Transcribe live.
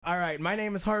All right, my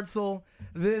name is Hartzell.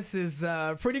 This is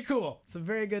pretty cool. It's a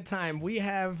very good time. We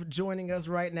have joining us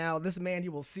right now this man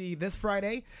you will see this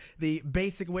Friday, the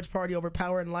Basic Witch Party over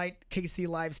Power and Light KC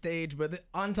live stage. But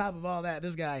on top of all that,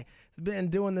 this guy has been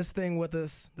doing this thing with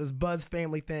us, this Buzz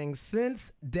family thing,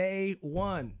 since day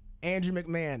one. Andrew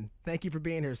McMahon, thank you for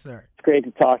being here, sir. It's great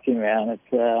to talk to you, man.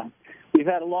 We've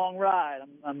had a long ride.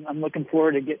 I'm looking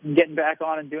forward to getting back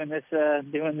on and doing this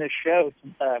show.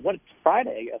 It's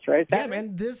Friday, I guess, right? Saturday? Yeah,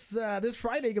 man. This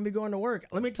Friday you're gonna be going to work.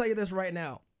 Let me tell you this right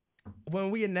now.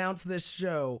 When we announced this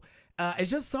show,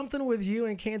 it's just something with you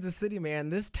in Kansas City, man.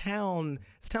 This town's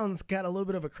got a little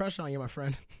bit of a crush on you, my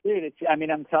friend. Dude,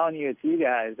 I'm telling you, it's you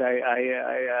guys.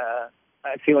 I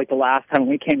feel like the last time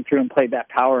we came through and played that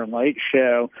Power and Light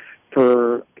show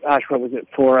for, gosh, what was it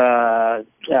for?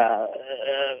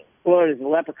 What is it,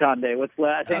 Leprechaun Day? Was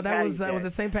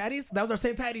it St. Patty's? That was our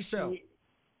St. Patty's show.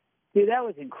 Dude, that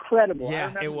was incredible.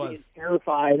 Yeah, it was. Being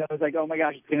terrified. I was like, oh my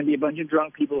gosh, it's going to be a bunch of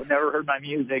drunk people who've never heard my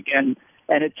music, and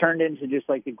it turned into just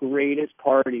like the greatest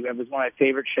party. It was one of my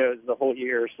favorite shows of the whole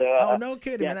year. So, no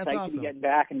kidding, man, that's awesome. To getting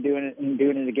back and doing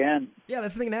it again. Yeah,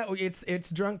 that's the thing. Now it's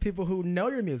drunk people who know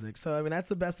your music. So I mean, that's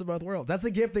the best of both worlds. That's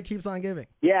a gift that keeps on giving.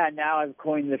 Yeah, now I've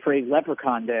coined the phrase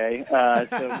Leprechaun Day, so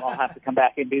I'll have to come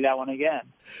back and do that one again.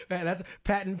 Man, that's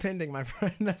patent pending, my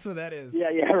friend. That's what that is. Yeah,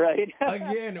 right.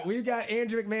 Again, we've got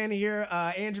Andrew McMahon here.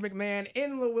 Andrew McMahon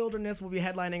in the Wilderness will be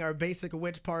headlining our Basic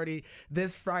Witch Party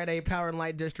this Friday, Power and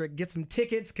Light District. Get some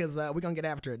tickets because we're going to get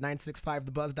after it,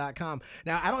 965thebuzz.com.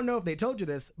 Now, I don't know if they told you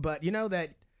this, but you know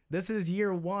that this is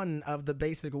year one of the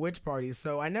Basic Witch Party.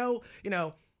 So I know,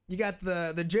 you got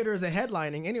the jitters of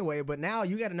headlining anyway, but now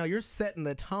you got to know you're setting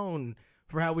the tone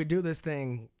for how we do this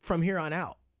thing from here on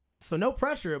out. So no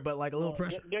pressure, but like a little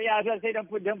pressure. Yeah, I was going to say don't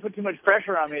put too much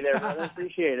pressure on me there, but I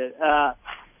appreciate it.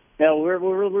 No, we're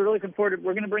really looking forward to.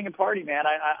 We're going to bring a party, man.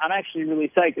 I'm actually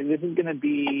really psyched. This is going to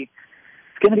be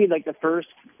like the first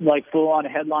like full on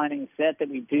headlining set that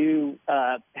we do,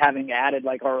 having added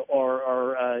like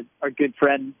our good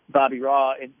friend Bobby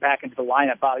Raw back into the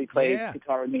lineup. Bobby plays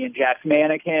guitar with me and Jack's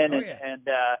Mannequin, and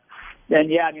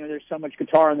there's so much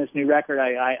guitar on this new record.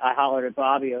 I hollered at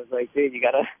Bobby. I was like, dude,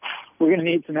 we're gonna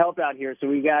need some help out here. So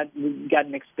we got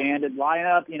an expanded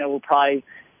lineup. We'll probably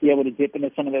be able to dip into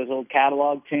some of those old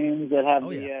catalog tunes that have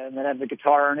that have the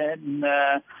guitar in it, and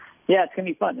it's gonna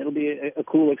be fun. It'll be a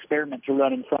cool experiment to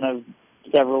run in front of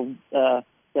several,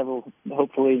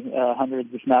 hopefully hundreds,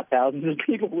 if not thousands, of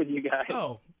people with you guys.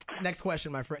 Oh. Next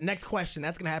question, my friend. Next question.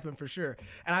 That's going to happen for sure.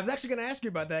 And I was actually going to ask you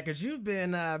about that because you've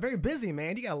been very busy,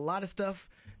 man. You got a lot of stuff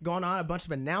going on, a bunch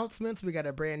of announcements. We got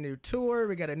a brand new tour.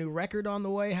 We got a new record on the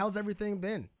way. How's everything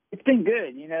been? It's been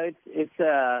good.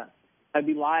 I'd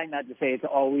be lying not to say it's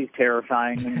always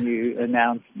terrifying when you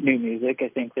announce new music. I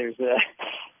think there's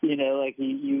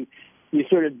you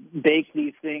sort of bake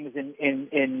these things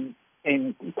in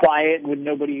quiet with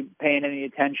nobody paying any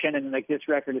attention. And like this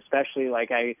record especially,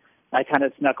 like I kind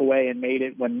of snuck away and made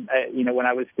it when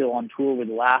I was still on tour with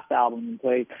the last album.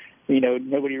 Like,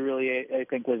 nobody really, I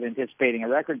think, was anticipating a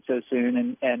record so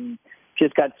soon, and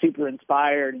just got super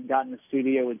inspired and got in the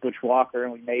studio with Butch Walker,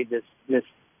 and we made this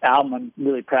album I'm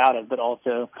really proud of. But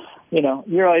also,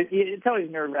 it's always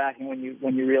nerve-wracking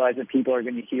when you realize that people are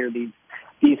going to hear these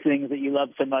things that you love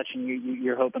so much, and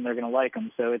you're hoping they're going to like them.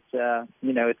 So it's a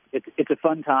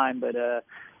fun time, but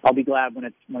I'll be glad when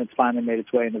it's finally made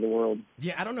its way into the world.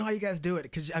 Yeah, I don't know how you guys do it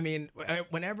because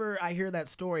whenever I hear that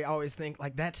story, I always think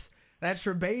like that's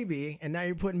your baby, and now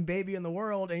you're putting baby in the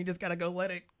world, and you just got to go let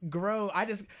it grow. I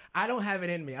don't have it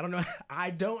in me. I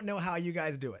don't know how you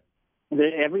guys do it.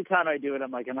 Every time I do it,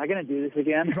 I'm like, am I going to do this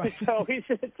again? Right.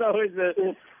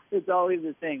 It's always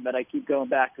a thing, but I keep going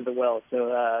back to the well.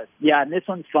 So and this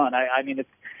one's fun.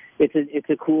 It's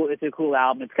a cool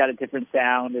album. It's got a different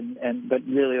sound, but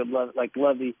really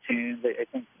love these tunes. I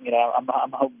think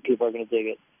I'm hoping people are going to dig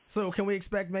it. So can we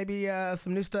expect maybe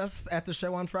some new stuff at the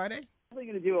show on Friday? I'm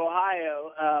going to do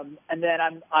Ohio, and then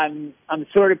I'm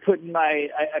sort of putting I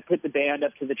put the band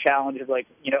up to the challenge of us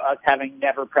having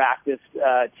never practiced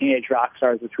Teenage Rock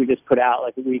Stars, which we just put out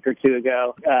like a week or two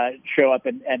ago. Show up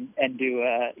and do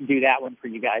that one for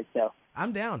you guys. So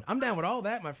I'm down with all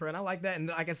that, my friend. I like that, and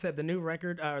like I said, the new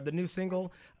record, the new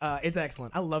single, it's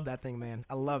excellent. I love that thing, man.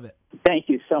 I love it. Thank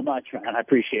you so much, man. I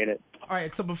appreciate it. All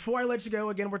right, so before I let you go,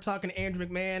 again, we're talking Andrew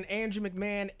McMahon. Andrew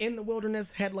McMahon in the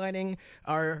Wilderness, headlining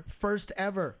our first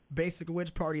ever Basic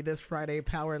Witch Party this Friday,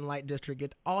 Power and Light District.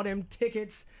 Get all them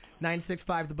tickets,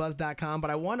 965thebuzz.com. But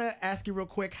I want to ask you real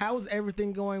quick, how's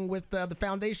everything going with the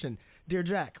foundation? Dear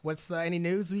Jack, what's any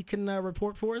news we can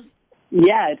report for us?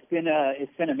 Yeah,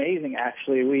 it's been amazing,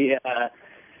 actually.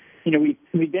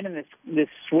 we've been in this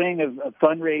swing of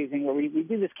fundraising where we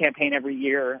do this campaign every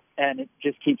year, and it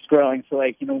just keeps growing. So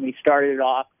when we started it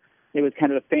off, it was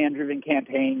kind of a fan-driven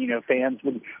campaign. Fans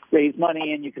would raise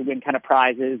money, and you could win kind of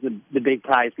prizes. The big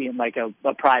prize being like a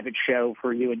private show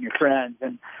for you and your friends.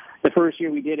 And the first year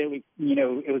we did it,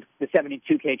 it was the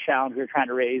 72K challenge. We were trying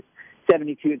to raise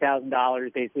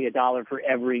 $72,000, basically $1 for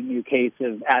every new case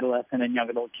of adolescent and young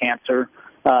adult cancer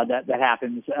that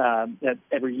happens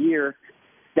every year.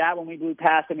 That one we blew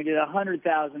past, and we did a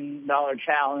 $100,000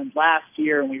 challenge last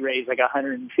year, and we raised like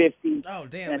 $150. Oh,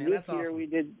 damn, and man, this that's year awesome. we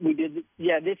did.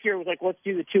 This year was like, let's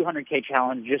do the 200K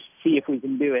challenge, just see if we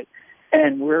can do it.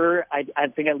 And I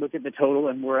think I looked at the total,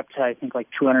 and we're up to I think like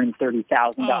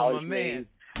 $230,000. Oh,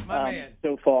 my man,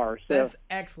 so far. So that's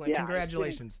excellent. yeah,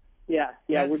 Congratulations. We're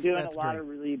doing a lot great. of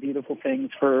really beautiful things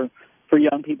for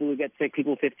young people who get sick,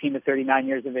 people 15 to 39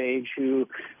 years of age who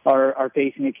are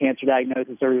facing a cancer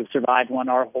diagnosis or who have survived one.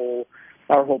 Our whole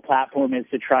platform is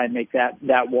to try and make that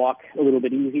walk a little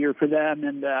bit easier for them,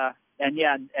 and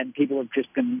people have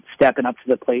just been stepping up to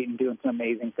the plate and doing some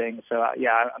amazing things. So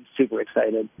I'm super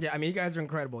excited. Yeah, I mean, you guys are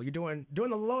incredible. You're doing the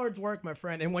Lord's work, my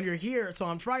friend. And when you're here, so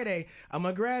on Friday, I'm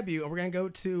gonna grab you and we're gonna go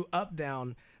to Up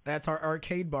Down. That's our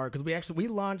arcade bar, because we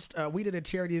launched, we did a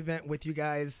charity event with you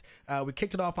guys. We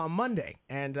kicked it off on Monday,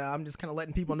 and I'm just kind of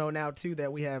letting people know now too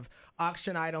that we have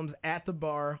auction items at the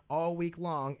bar all week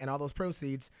long, and all those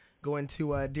proceeds go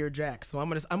into Dear Jack. So I'm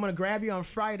gonna grab you on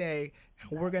Friday,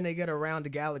 and we're gonna get a round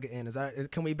of Galaga in.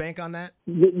 Can we bank on that?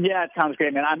 Yeah, it sounds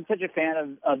great, man. I'm such a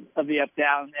fan of the Up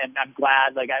Down, and I'm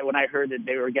glad. When I heard that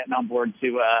they were getting on board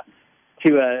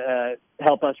to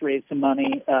help us raise some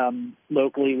money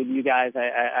locally with you guys,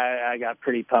 I got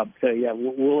pretty pumped. So yeah,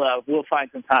 we'll find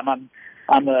some time.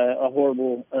 I'm a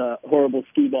horrible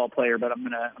skee ball player, but I'm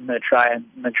gonna try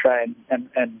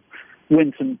and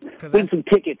win some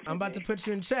tickets. I'm about to put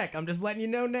you in check. I'm just letting you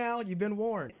know now. You've been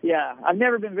warned. Yeah, I've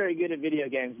never been very good at video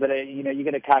games, but you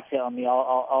get a cocktail on me,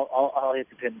 I'll hit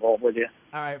the pinball with you.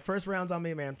 All right, first round's on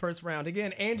me, man. First round.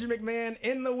 Again, Andrew McMahon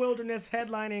in the Wilderness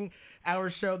headlining our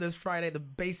show this Friday, the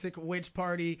Basic Witch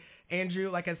Party. Andrew,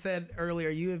 like I said earlier,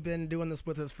 you have been doing this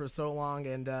with us for so long,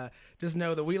 and just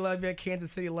know that we love you,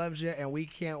 Kansas City loves you, and we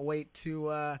can't wait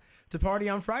to party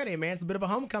on Friday, man. It's a bit of a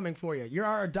homecoming for you. You're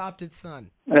our adopted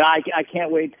son. I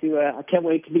can't wait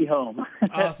to be home.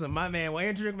 Awesome, my man. Well,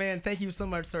 Andrew McMahon, thank you so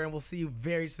much, sir, and we'll see you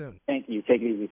very soon. Thank you. Take it easy.